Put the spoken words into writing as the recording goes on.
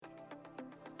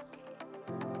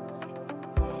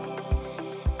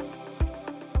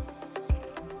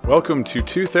Welcome to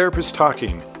Two Therapists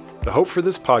Talking. The hope for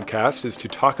this podcast is to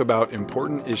talk about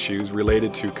important issues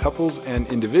related to couples and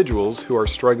individuals who are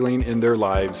struggling in their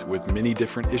lives with many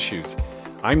different issues.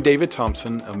 I'm David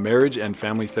Thompson, a marriage and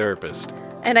family therapist.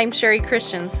 And I'm Sherie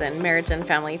Christensen, marriage and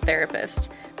family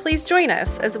therapist. Please join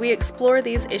us as we explore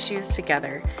these issues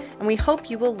together, and we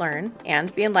hope you will learn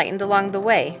and be enlightened along the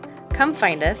way. Come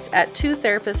find us at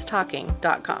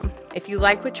twotherapisttalking.com. If you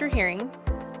like what you're hearing,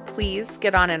 please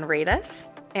get on and rate us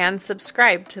and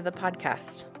subscribe to the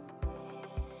podcast.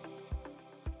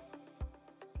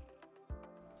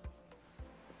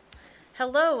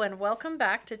 Hello and welcome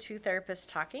back to Two Therapists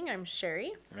Talking. I'm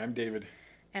Sherie. And I'm David.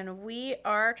 And we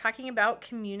are talking about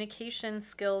communication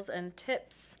skills and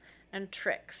tips and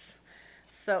tricks.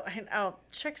 So,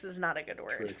 tricks is not a good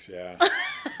word. Tricks, yeah.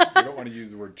 We don't want to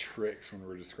use the word tricks when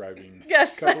we're describing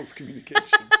couples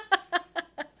communication.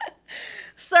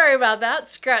 Sorry about that.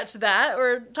 Scratch that.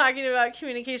 We're talking about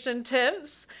communication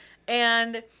tips.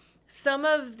 And some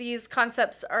of these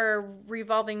concepts are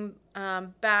revolving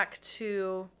back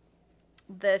to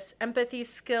this empathy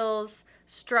skills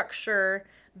structure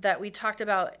that we talked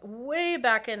about way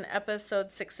back in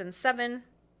episode 6 and 7.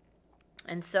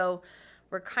 And so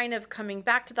we're kind of coming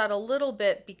back to that a little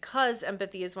bit because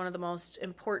empathy is one of the most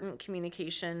important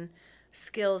communication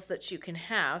skills that you can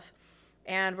have.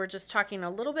 And we're just talking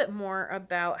a little bit more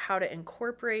about how to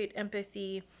incorporate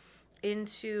empathy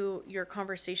into your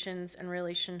conversations and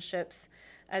relationships,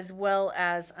 as well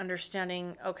as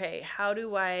understanding, okay, how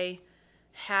do I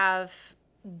have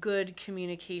good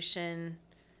communication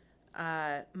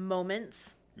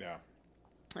moments? Yeah.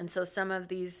 And so some of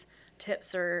these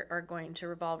tips are going to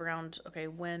revolve around, okay,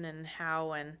 when and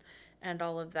how and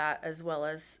all of that, as well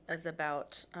as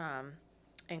about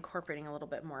incorporating a little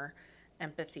bit more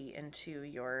empathy into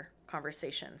your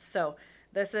conversations. So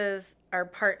this is our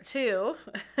part 2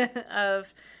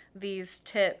 of these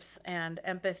tips and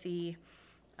empathy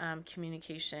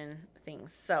communication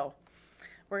things. So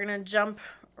we're going to jump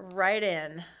right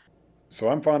in. So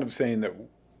I'm fond of saying that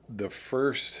the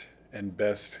first and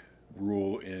best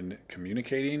rule in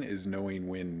communicating is knowing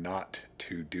when not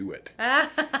to do it,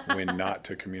 when not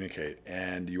to communicate.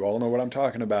 And you all know what I'm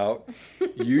talking about.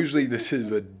 Usually this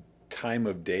is a time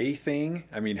of day thing.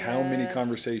 I mean, how many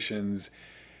conversations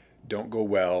don't go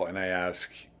well? And I ask,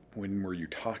 when were you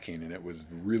talking? And it was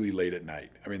really late at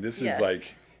night. I mean, this is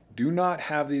like, do not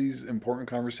have these important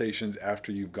conversations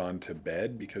after you've gone to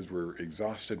bed because we're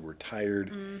exhausted, we're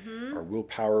tired, our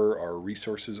willpower, our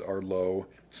resources are low.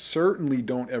 Certainly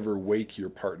don't ever wake your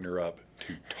partner up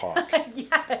to talk,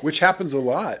 which happens a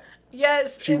lot.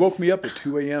 Yes. She woke me up at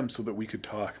 2 a.m. so that we could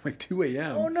talk. I'm like, 2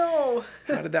 a.m.? Oh, no.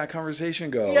 How did that conversation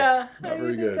go? Yeah. Not how do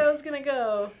very you think good. that was going to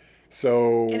go?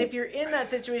 So, and if you're in that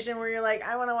situation where you're like,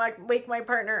 I want to wake my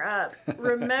partner up,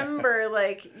 remember,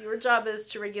 like, your job is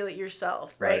to regulate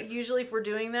yourself, right? Usually if we're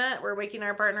doing that, we're waking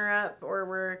our partner up or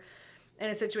we're in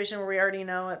a situation where we already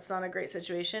know it's not a great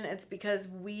situation. It's because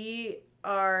we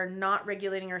are not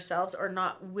regulating ourselves or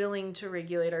not willing to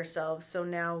regulate ourselves. So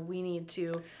now we need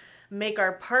to make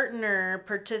our partner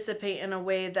participate in a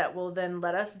way that will then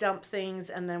let us dump things,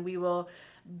 and then we will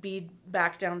be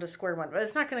back down to square one. But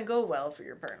it's not going to go well for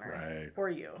your partner or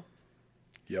you.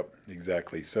 Yep,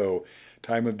 exactly. So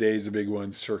time of day is a big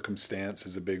one. Circumstance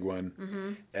is a big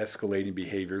one. Escalating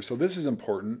behavior. So this is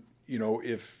important. You know,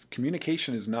 if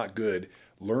communication is not good,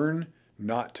 learn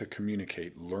not to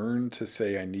communicate. Learn to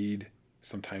say, I need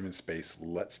some time and space.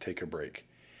 Let's take a break.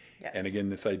 Yes. And again,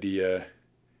 this idea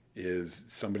is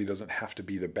somebody doesn't have to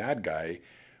be the bad guy.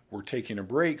 We're taking a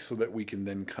break so that we can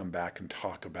then come back and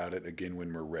talk about it again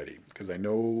when we're ready. Because I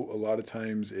know a lot of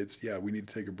times it's, we need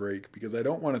to take a break because I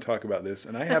don't want to talk about this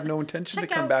and I have no intention to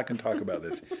come back and talk about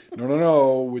this.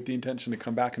 No, with the intention to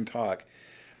come back and talk.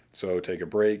 So take a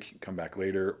break, come back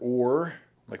later, or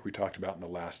like we talked about in the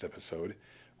last episode,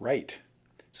 write.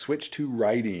 Switch to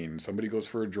writing. Somebody goes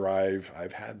for a drive.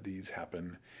 I've had these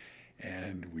happen.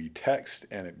 And we text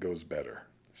and it goes better.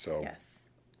 So yes,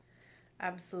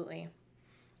 absolutely.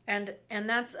 And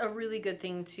that's a really good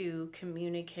thing to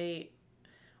communicate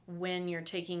when you're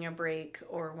taking a break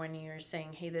or when you're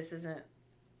saying, hey, this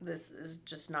is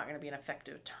just not going to be an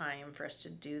effective time for us to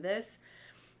do this.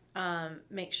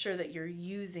 Make sure that you're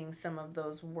using some of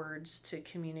those words to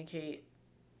communicate.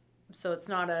 So it's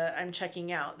not I'm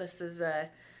checking out. This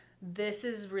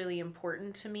is really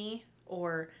important to me,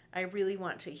 or I really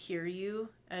want to hear you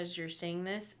as you're saying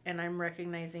this, and I'm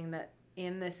recognizing that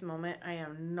in this moment I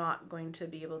am not going to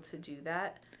be able to do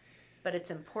that, but it's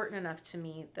important enough to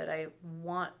me that I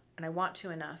want to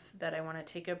enough that I want to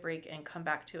take a break and come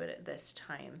back to it at this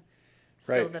time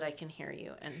so that I can hear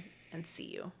you and see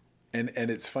you. And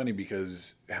it's funny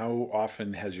because how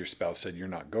often has your spouse said you're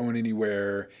not going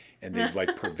anywhere and they've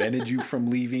like prevented you from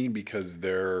leaving because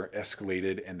they're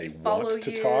escalated and they want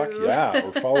to talk? Yeah,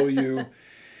 or follow you.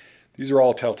 These are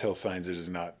all telltale signs it is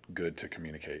not good to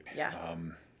communicate. Yeah.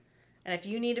 And if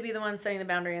you need to be the one setting the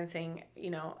boundary and saying,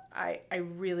 I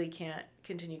really can't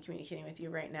continue communicating with you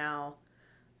right now.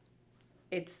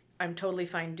 I'm totally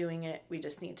fine doing it. We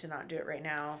just need to not do it right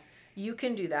now. You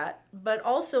can do that. But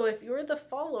also, if you're the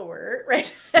follower,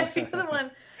 right? If you're the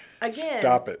one, again,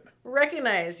 stop it.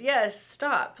 Recognize, yes,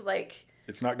 stop. Like,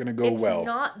 it's not going to go well. It's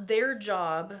not their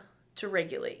job to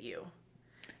regulate you.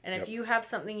 And if you have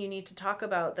something you need to talk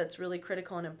about that's really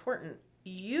critical and important,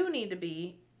 you need to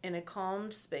be in a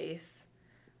calm space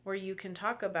where you can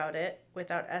talk about it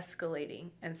without escalating.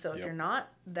 And so if you're not,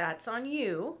 that's on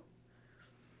you.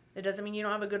 It doesn't mean you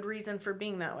don't have a good reason for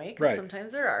being that way, because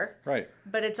sometimes there are. Right.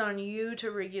 But it's on you to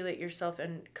regulate yourself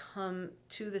and come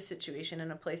to the situation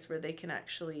in a place where they can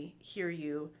actually hear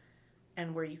you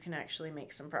and where you can actually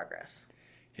make some progress.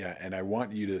 Yeah, and I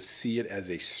want you to see it as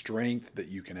a strength that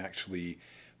you can actually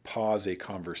pause a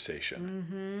conversation.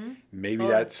 Mm-hmm. Maybe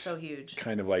that's so huge.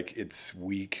 Kind of like it's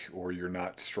weak, or you're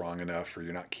not strong enough, or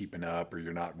you're not keeping up, or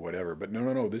you're not whatever. But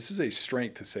no. This is a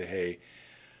strength to say, hey,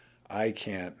 I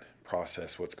can't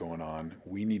process what's going on.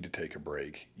 We need to take a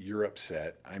break. You're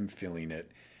upset. I'm feeling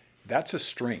it. That's a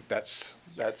strength.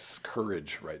 That's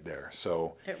courage right there.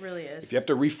 So it really is. If you have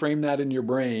to reframe that in your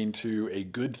brain to a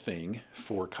good thing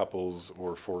for couples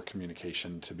or for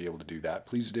communication to be able to do that,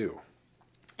 please do.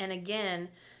 And again,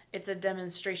 it's a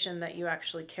demonstration that you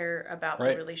actually care about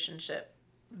the relationship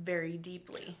very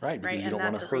deeply. Right, because you don't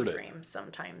want to hurt it. And that's a reframe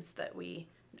sometimes that we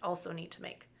also need to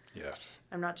make. Yes.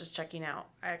 I'm not just checking out.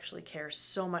 I actually care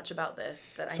so much about this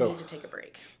that I need to take a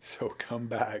break. So come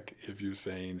back if you're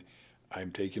saying,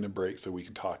 I'm taking a break so we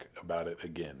can talk about it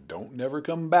again. Don't never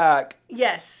come back.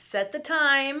 Yes. Set the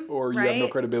time. Or you have no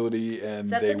credibility and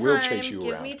they will chase you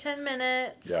around. Give me 10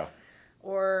 minutes. Yeah.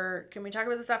 Or can we talk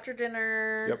about this after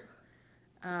dinner? Yep.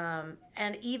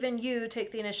 And even you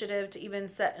take the initiative to even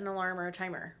set an alarm or a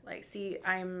timer. Like, see,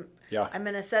 I'm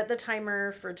going to set the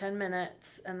timer for 10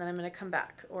 minutes and then I'm going to come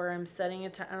back. Or I'm setting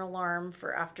an alarm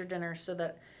for after dinner so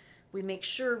that we make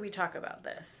sure we talk about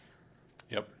this.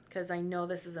 Yep. Because I know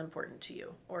this is important to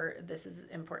you, or this is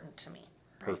important to me.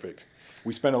 Right? Perfect.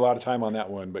 We spent a lot of time on that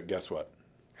one, but guess what?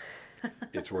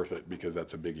 It's worth it because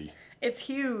that's a biggie. It's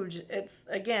huge. It's,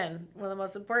 again, one of the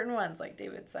most important ones, like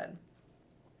David said.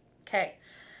 Okay.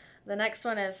 The next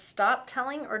one is stop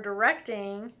telling or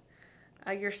directing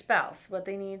your spouse what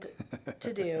they need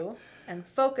to do and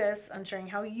focus on sharing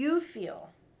how you feel,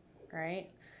 right?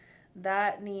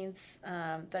 That needs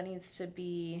to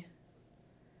be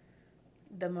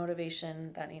the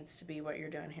motivation. That needs to be what you're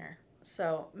doing here.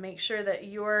 So make sure that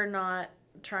you're not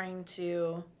trying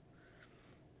to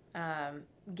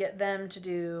get them to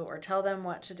do or tell them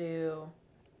what to do.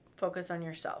 Focus on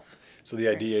yourself. So the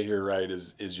idea here, right,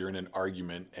 is you're in an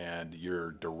argument and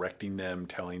you're directing them,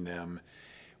 telling them,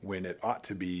 when it ought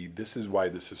to be, this is why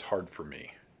this is hard for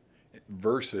me,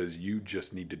 versus you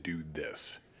just need to do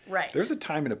this. Right. There's a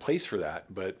time and a place for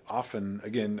that, but often,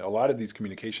 again, a lot of these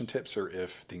communication tips are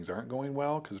if things aren't going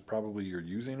well, because probably you're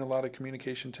using a lot of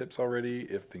communication tips already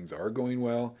if things are going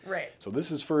well. Right. So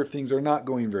this is for if things are not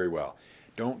going very well.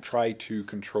 Don't try to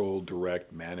control,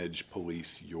 direct, manage,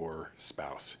 police your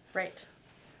spouse. Right.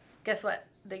 Guess what?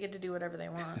 They get to do whatever they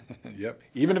want. Yep.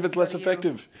 Even if it's less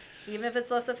effective. Even if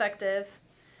it's less effective,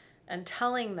 and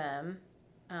telling them,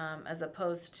 as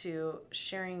opposed to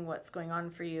sharing what's going on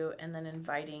for you and then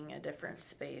inviting a different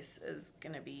space is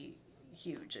going to be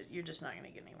huge. You're just not going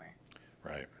to get anywhere.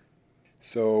 Right.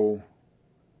 So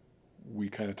we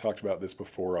kind of talked about this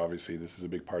before. Obviously, this is a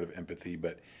big part of empathy,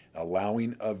 but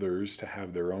allowing others to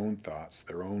have their own thoughts,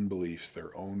 their own beliefs,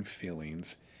 their own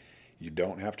feelings. You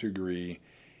don't have to agree.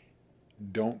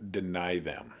 Don't deny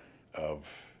them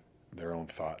of their own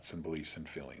thoughts and beliefs and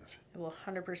feelings. It will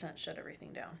 100% shut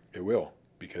everything down. It will,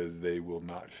 because they will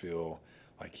not feel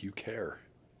like you care.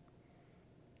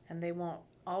 And they won't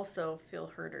also feel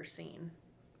heard or seen.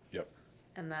 Yep.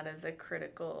 And that is a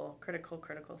critical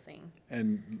thing.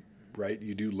 And, right,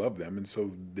 you do love them, and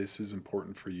so this is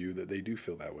important for you that they do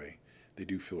feel that way. They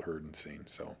do feel heard and seen,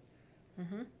 so.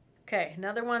 Mm-hmm. Okay,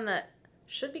 another one that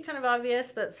should be kind of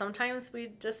obvious, but sometimes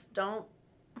we just don't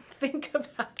think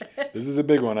about it. This is a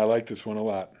big one. I like this one a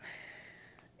lot.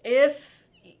 If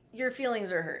your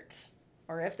feelings are hurt,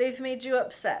 or if they've made you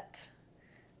upset,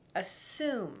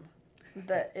 assume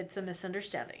that it's a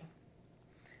misunderstanding.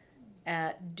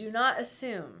 Do not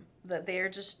assume that they are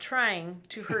just trying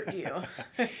to hurt you.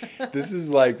 This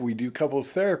is like we do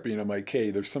couples therapy, and I'm like,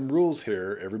 hey, there's some rules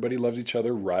here. Everybody loves each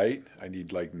other, right? I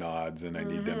need like nods, and I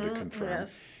need them to confirm.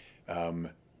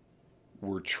 Yes.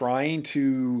 We're trying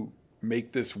to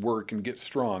make this work and get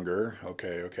stronger.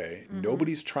 Okay.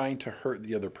 Nobody's trying to hurt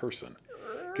the other person.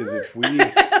 Because if we...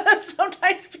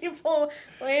 Sometimes people,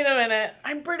 wait a minute,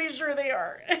 I'm pretty sure they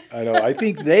are. I know, I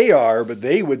think they are, but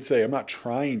they would say, I'm not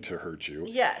trying to hurt you.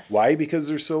 Yes. Why? Because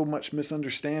there's so much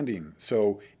misunderstanding.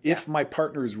 So if my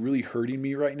partner is really hurting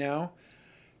me right now,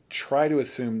 try to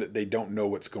assume that they don't know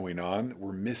what's going on.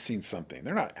 We're missing something.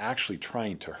 They're not actually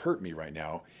trying to hurt me right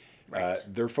now. Right.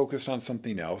 They're focused on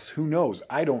something else. Who knows?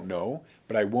 I don't know,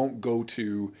 but I won't go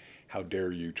to... How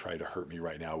dare you try to hurt me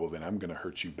right now? Well, then I'm going to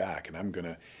hurt you back, and I'm going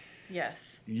to...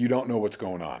 Yes. You don't know what's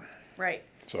going on. Right.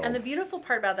 So. And the beautiful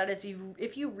part about that is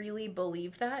if you really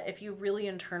believe that, if you really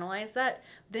internalize that,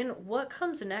 then what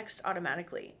comes next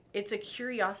automatically? It's a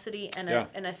curiosity and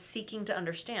a seeking to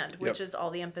understand, which is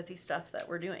all the empathy stuff that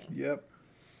we're doing. Yep.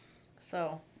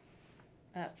 So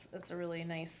that's a really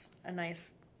nice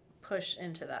push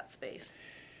into that space.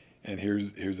 And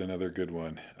here's another good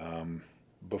one.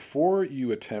 Before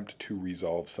you attempt to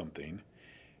resolve something,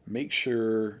 make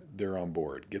sure they're on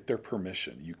board. Get their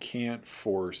permission. You can't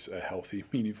force a healthy,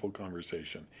 meaningful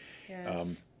conversation. Yes.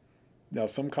 Now,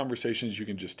 some conversations you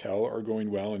can just tell are going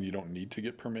well and you don't need to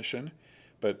get permission,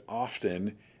 but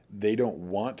often they don't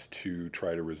want to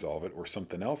try to resolve it or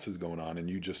something else is going on and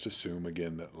you just assume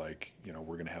again that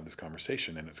we're going to have this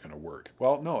conversation and it's going to work.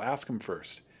 Well, no, ask them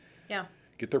first. Yeah.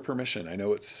 Get their permission. I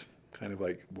know it's kind of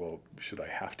like, well, should I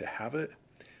have to have it?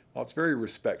 Well, it's very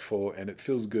respectful, and it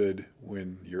feels good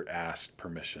when you're asked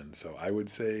permission. So I would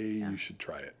say you should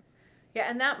try it. Yeah,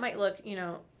 and that might look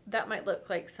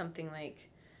like something like,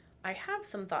 I have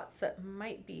some thoughts that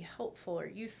might be helpful or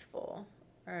useful,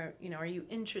 or, are you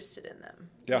interested in them?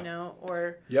 Yeah.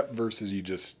 Or... Yep, versus you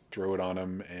just throw it on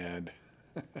them, and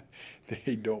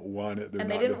they don't want it. They're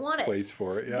not in the place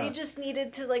for it. Yeah. They just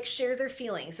needed to, share their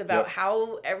feelings about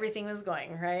how everything was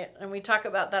going, right? And we talk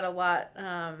about that a lot,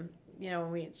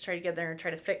 when we try together and try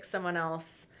to fix someone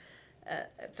else,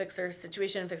 fix their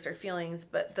situation, fix their feelings.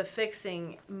 But the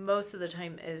fixing most of the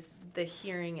time is the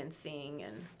hearing and seeing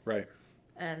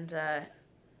and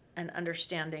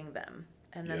understanding them.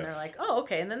 And then they're like, oh,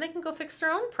 okay. And then they can go fix their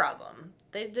own problem.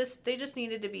 They just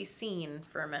needed to be seen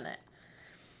for a minute.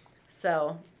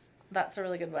 So that's a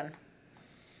really good one.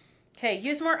 Okay,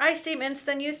 use more I statements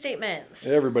than you statements.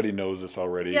 Everybody knows this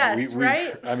already. Yes,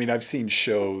 right? I mean, I've seen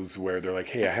shows where they're like,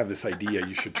 hey, I have this idea.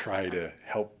 You should try to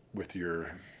help with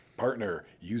your partner.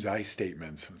 Use I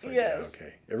statements. It's like, yeah,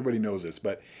 okay. Everybody knows this.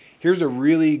 But here's a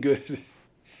really good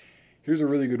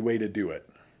way to do it.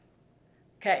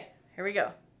 Okay, here we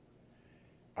go.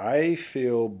 I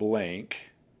feel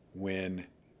blank when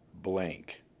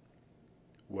blank.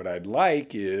 What I'd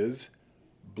like is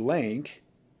blank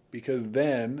because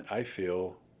then I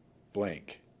feel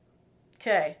blank.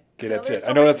 Okay. That's it.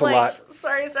 I know that's blanks. A lot.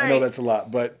 Sorry. I know that's a lot,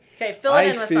 but okay, fill it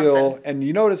in with something. And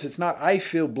you notice it's not I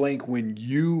feel blank when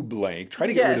you blank. Try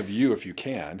to get rid of you if you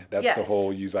can. That's the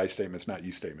whole use I statements, not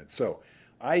you statements. So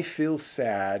I feel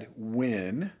sad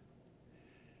when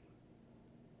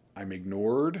I'm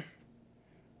ignored,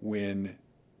 when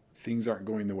things aren't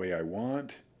going the way I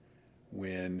want,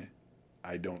 when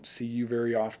I don't see you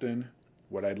very often.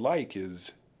 What I'd like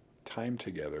is time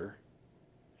together,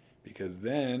 because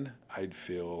then I'd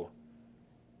feel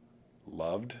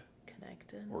loved,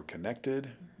 connected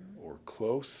or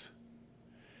close.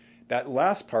 That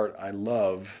last part I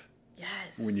love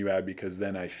when you add because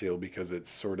then I feel, because it's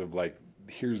sort of like,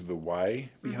 here's the why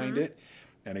behind it.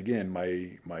 And again,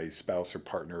 my spouse or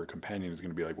partner or companion is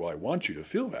going to be like, well, I want you to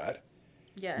feel that.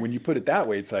 Yes. When you put it that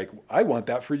way, it's like, I want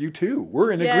that for you too.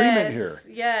 We're in agreement here.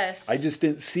 Yes. I just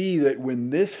didn't see that when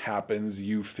this happens,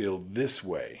 you feel this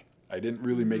way. I didn't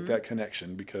really make that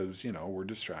connection because, we're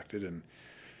distracted. And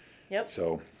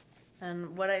so.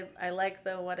 And what I like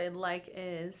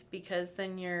is because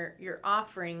then you're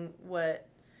offering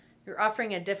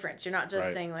a difference. You're not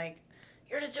just saying like,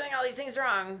 you're just doing all these things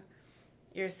wrong.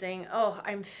 You're saying, oh,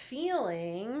 I'm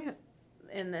feeling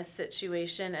in this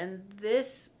situation and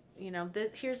this,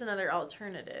 here's another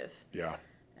alternative. Yeah.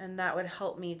 And that would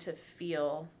help me to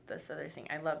feel this other thing.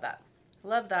 I love that.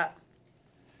 Love that.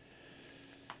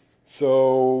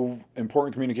 So,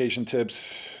 important communication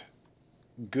tips,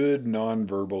 good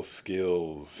nonverbal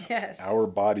skills. Yes. Our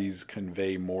bodies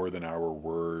convey more than our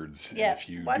words. Yeah.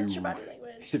 And watch your body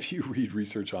language. If you read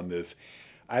research on this,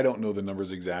 I don't know the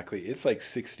numbers exactly. It's like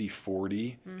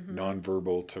 60-40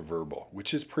 nonverbal to verbal,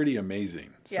 which is pretty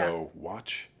amazing. Yeah. So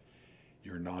watch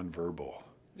your nonverbal.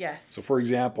 Yes. So, for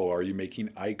example, are you making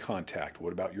eye contact?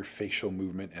 What about your facial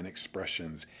movement and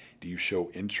expressions? Do you show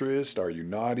interest? Are you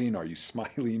nodding? Are you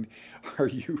smiling?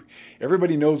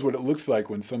 Everybody knows what it looks like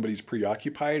when somebody's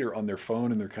preoccupied or on their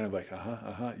phone and they're kind of like,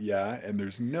 yeah. And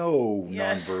there's no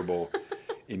nonverbal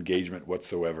engagement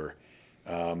whatsoever.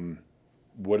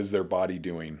 What is their body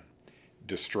doing?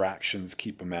 Distractions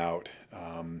keep them out.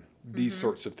 These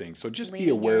sorts of things. So just Leaning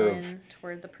be aware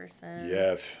toward the person.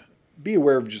 Yes. Be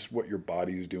aware of just what your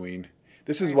body's doing.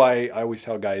 This is why I always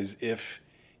tell guys, if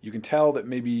you can tell that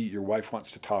maybe your wife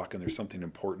wants to talk and there's something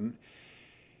important,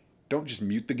 don't just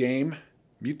mute the game.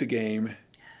 Mute the game. Yes.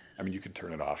 I mean, you can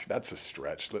turn it off. That's a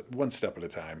stretch. One step at a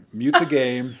time. Mute the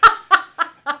game.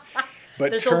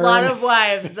 But there's a lot of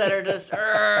wives that are just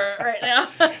right now.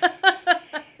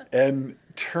 And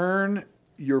turn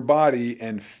your body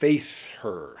and face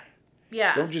her.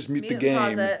 Yeah. Don't just mute the game.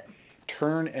 Pause it.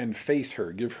 Turn and face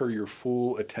her. Give her your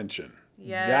full attention.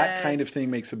 Yes. That kind of thing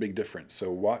makes a big difference.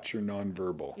 So watch your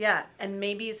nonverbal. Yeah. And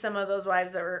maybe some of those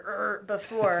wives that were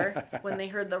before, when they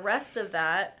heard the rest of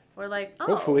that, were like, oh.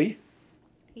 Hopefully.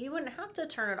 You wouldn't have to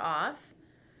turn it off.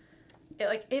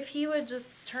 If he would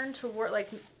just turn toward,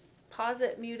 pause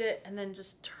it, mute it, and then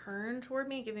just turn toward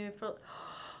me and give me a full,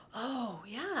 oh,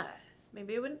 yeah.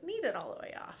 Maybe I wouldn't need it all the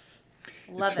way off.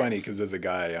 It's funny because as a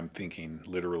guy, I'm thinking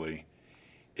literally,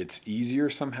 it's easier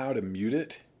somehow to mute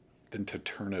it than to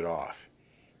turn it off.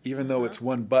 Even though it's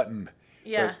one button,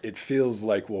 but it feels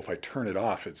like, well, if I turn it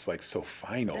off, it's like so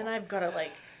final. Then I've got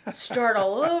to start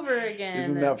all over again.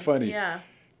 Isn't that funny? Yeah.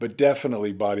 But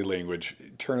definitely body language,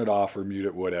 turn it off or mute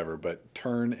it, whatever. But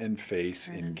turn and face,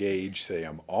 engage, say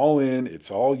I'm all in, it's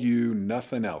all you,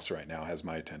 nothing else right now has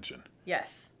my attention.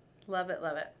 Yes. Love it,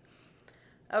 love it.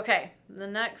 Okay, the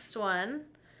next one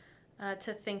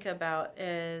to think about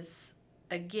is,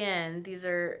 again, these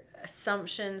are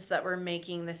assumptions that we're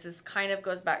making. This is kind of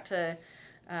goes back to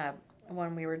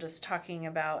when we were just talking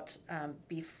about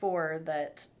before,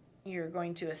 that you're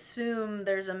going to assume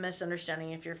there's a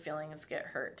misunderstanding if your feelings get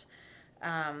hurt.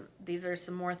 These are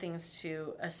some more things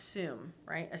to assume,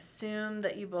 right? Assume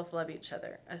that you both love each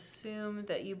other. Assume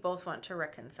that you both want to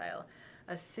reconcile.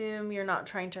 Assume you're not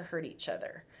trying to hurt each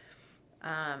other.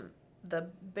 The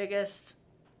biggest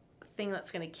thing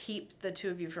that's going to keep the two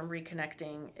of you from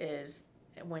reconnecting is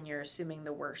when you're assuming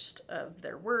the worst of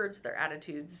their words, their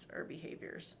attitudes, or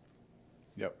behaviors.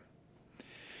 Yep.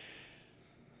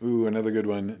 Ooh, another good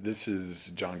one. This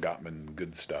is John Gottman,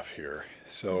 good stuff here.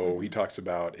 So he talks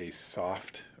about a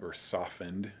soft or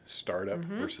softened startup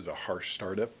versus a harsh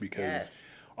startup, because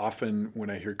often when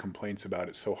I hear complaints about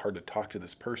it's so hard to talk to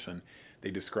this person, they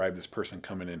describe this person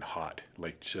coming in hot,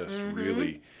 like just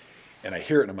really, and I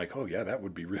hear it and I'm like, oh yeah, that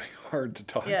would be really hard to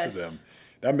talk to them.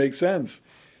 That makes sense.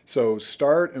 So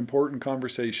start important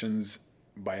conversations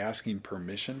by asking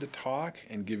permission to talk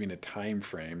and giving a time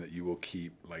frame that you will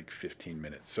keep, like 15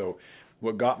 minutes. So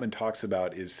what Gottman talks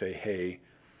about is, say, hey,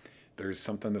 there's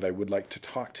something that I would like to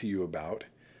talk to you about.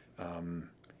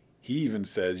 He even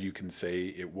says you can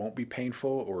say it won't be painful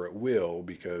or it will,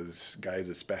 because guys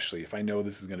especially, if I know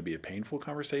this is going to be a painful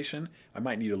conversation, I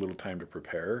might need a little time to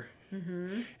prepare.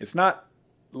 It's not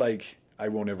like I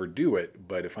won't ever do it,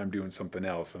 but if I'm doing something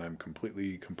else and I'm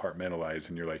completely compartmentalized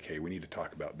and you're like, hey, we need to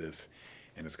talk about this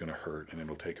and it's going to hurt and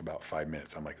it'll take about 5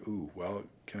 minutes, I'm like, ooh, well,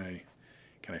 can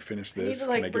I finish this?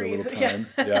 Can I get a little time?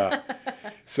 Yeah.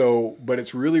 So, but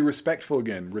it's really respectful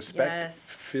again. Respect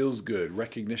feels good.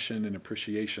 Recognition and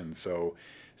appreciation. So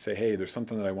say, hey, there's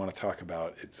something that I want to talk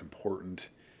about. It's important.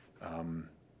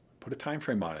 Put a time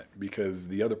frame on it, because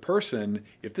the other person,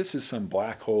 if this is some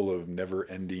black hole of never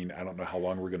ending, I don't know how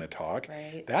long we're going to talk,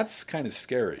 that's kind of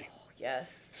scary.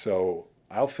 Yes. So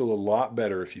I'll feel a lot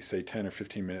better if you say 10 or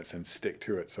 15 minutes and stick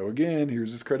to it. So again,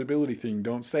 here's this credibility thing.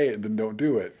 Don't say it and then don't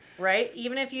do it. Right.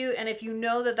 Even if you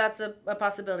know that that's a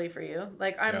possibility for you,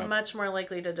 like I'm much more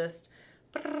likely to just,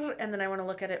 and then I want to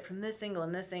look at it from this angle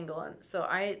and this angle. And so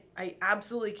I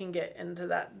absolutely can get into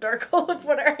that dark hole of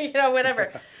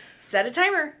whatever. Set a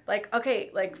timer. Like,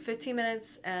 okay, like 15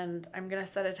 minutes and I'm going to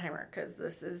set a timer because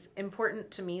this is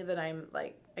important to me that I'm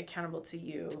like accountable to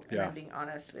you and I'm being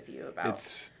honest with you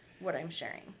about what I'm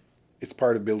sharing. It's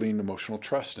part of building emotional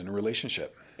trust in a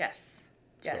relationship. Yes.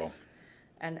 Yes. So.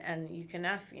 And you can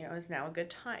ask, is now a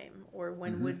good time? Or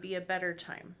when would be a better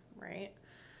time, right?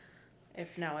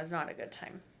 If now is not a good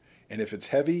time. And if it's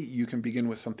heavy, you can begin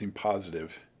with something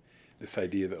positive. This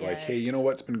idea that like, hey, you know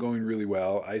what's been going really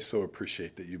well? I so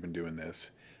appreciate that you've been doing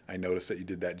this. I noticed that you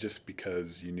did that just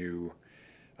because you knew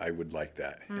I would like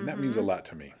that. And that means a lot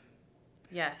to me.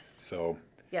 Yes. So.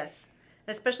 Yes.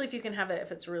 Especially if you can have it,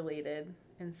 if it's related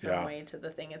in some way to the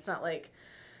thing. It's not like,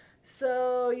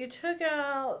 so you took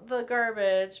out the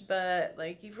garbage, but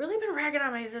like you've really been ragging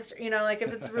on my sister. You know, like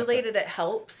if it's related, it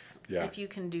helps if you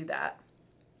can do that.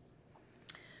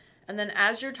 And then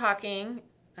as you're talking,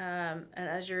 and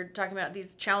as you're talking about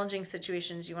these challenging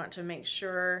situations, you want to make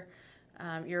sure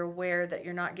you're aware that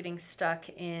you're not getting stuck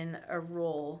in a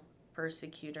role: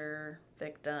 persecutor,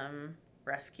 victim,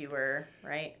 rescuer,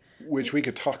 right? Which we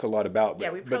could talk a lot about,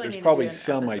 but there's probably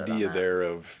some idea there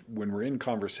of when we're in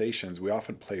conversations, we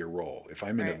often play a role. If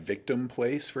I'm in a victim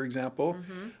place, for example,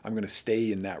 I'm going to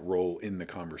stay in that role in the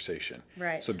conversation.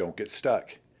 Right. So don't get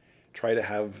stuck. Try to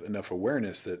have enough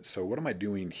awareness that, so what am I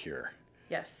doing here?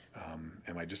 Yes.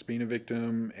 Am I just being a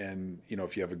victim? And, you know,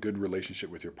 if you have a good relationship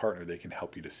with your partner, they can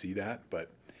help you to see that. But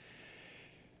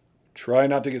try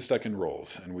not to get stuck in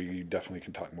roles. And we definitely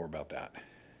can talk more about that.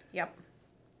 Yep.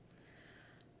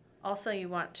 Also, you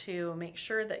want to make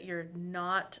sure that you're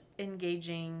not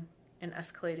engaging in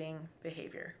escalating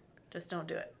behavior. Just don't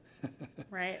do it.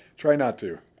 Right? Try not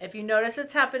to. If you notice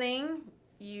it's happening,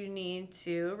 you need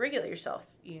to regulate yourself.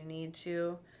 You need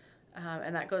to,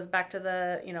 and that goes back to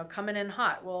the, you know, coming in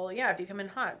hot. Well, yeah, if you come in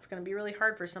hot, it's going to be really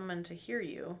hard for someone to hear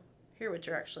what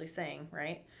you're actually saying,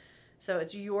 right? So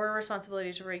it's your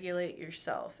responsibility to regulate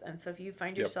yourself. And so if you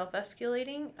find yourself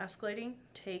escalating,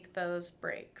 take those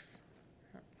breaks.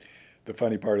 The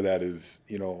funny part of that is,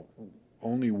 you know,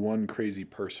 only one crazy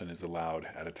person is allowed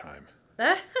at a time.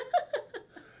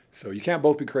 So you can't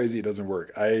both be crazy. It doesn't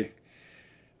work. I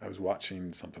was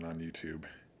watching something on YouTube.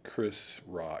 Chris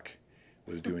Rock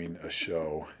was doing a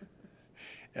show,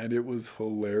 and it was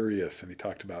hilarious. And he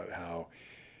talked about how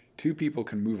two people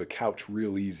can move a couch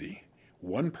real easy.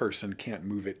 One person can't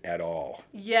move it at all.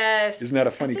 Yes. Isn't that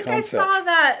a funny concept? I saw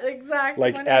that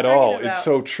exactly. Like at all. It's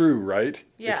so true, right?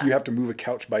 Yeah. If you have to move a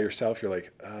couch by yourself, you're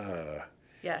like,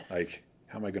 yes. Like,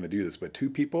 how am I going to do this? But two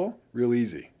people, real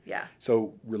easy. Yeah.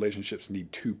 So relationships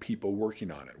need two people working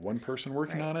on it. One person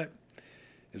working on it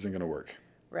isn't going to work.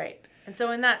 Right. And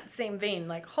so in that same vein,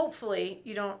 like hopefully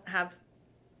you don't have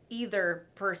either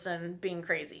person being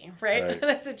crazy, right? In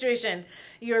a situation,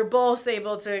 you're both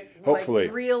able to like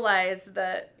realize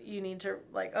that you need to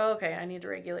like, oh, okay, I need to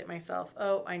regulate myself.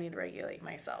 Oh, I need to regulate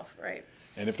myself, right?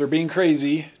 And if they're being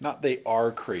crazy, not they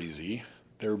are crazy,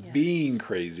 they're being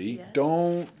crazy. Yes.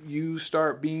 Don't you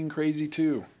start being crazy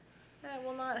too. That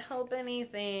will not help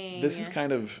anything. This is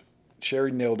kind of,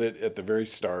 Sherie nailed it at the very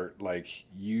start. Like,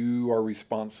 you are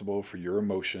responsible for your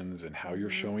emotions and how you're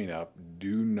showing up.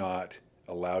 Do not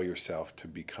allow yourself to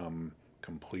become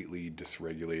completely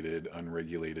dysregulated,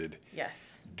 unregulated.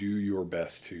 Yes. Do your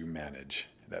best to manage.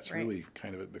 That's really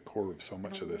kind of at the core of so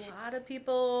much of this. A lot of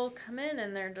people come in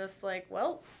and they're just like,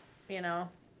 well, you know,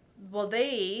 well,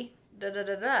 they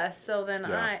da-da-da-da, so then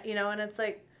I, you know, and it's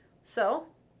like, so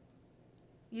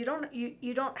you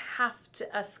don't have to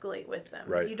escalate with them.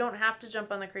 Right. You don't have to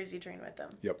jump on the crazy train with them.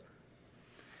 Yep.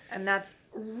 And that's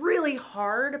really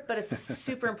hard, but it's a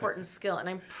super important skill, and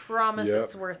I promise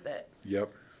it's worth it.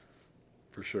 Yep,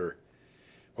 for sure.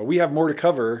 Well, we have more to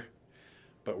cover,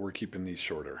 but we're keeping these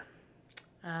shorter.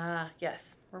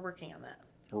 Yes, we're working on that.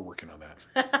 We're working on that.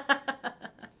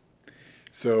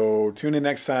 So tune in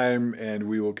next time, and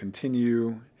we will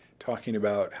continue talking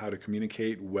about how to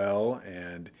communicate well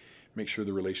and make sure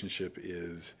the relationship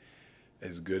is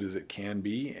as good as it can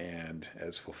be and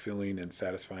as fulfilling and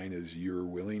satisfying as you're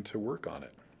willing to work on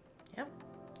it. Yep.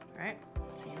 All right.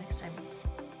 See you next time.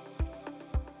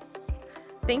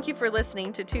 Thank you for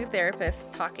listening to Two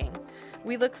Therapists Talking.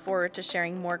 We look forward to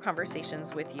sharing more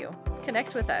conversations with you.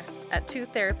 Connect with us at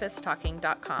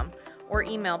twotherapisttalking.com or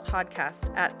email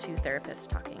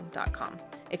podcast@twotherapisttalking.com.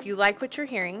 If you like what you're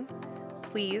hearing,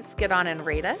 please get on and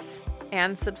rate us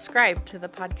and subscribe to the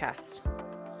podcast.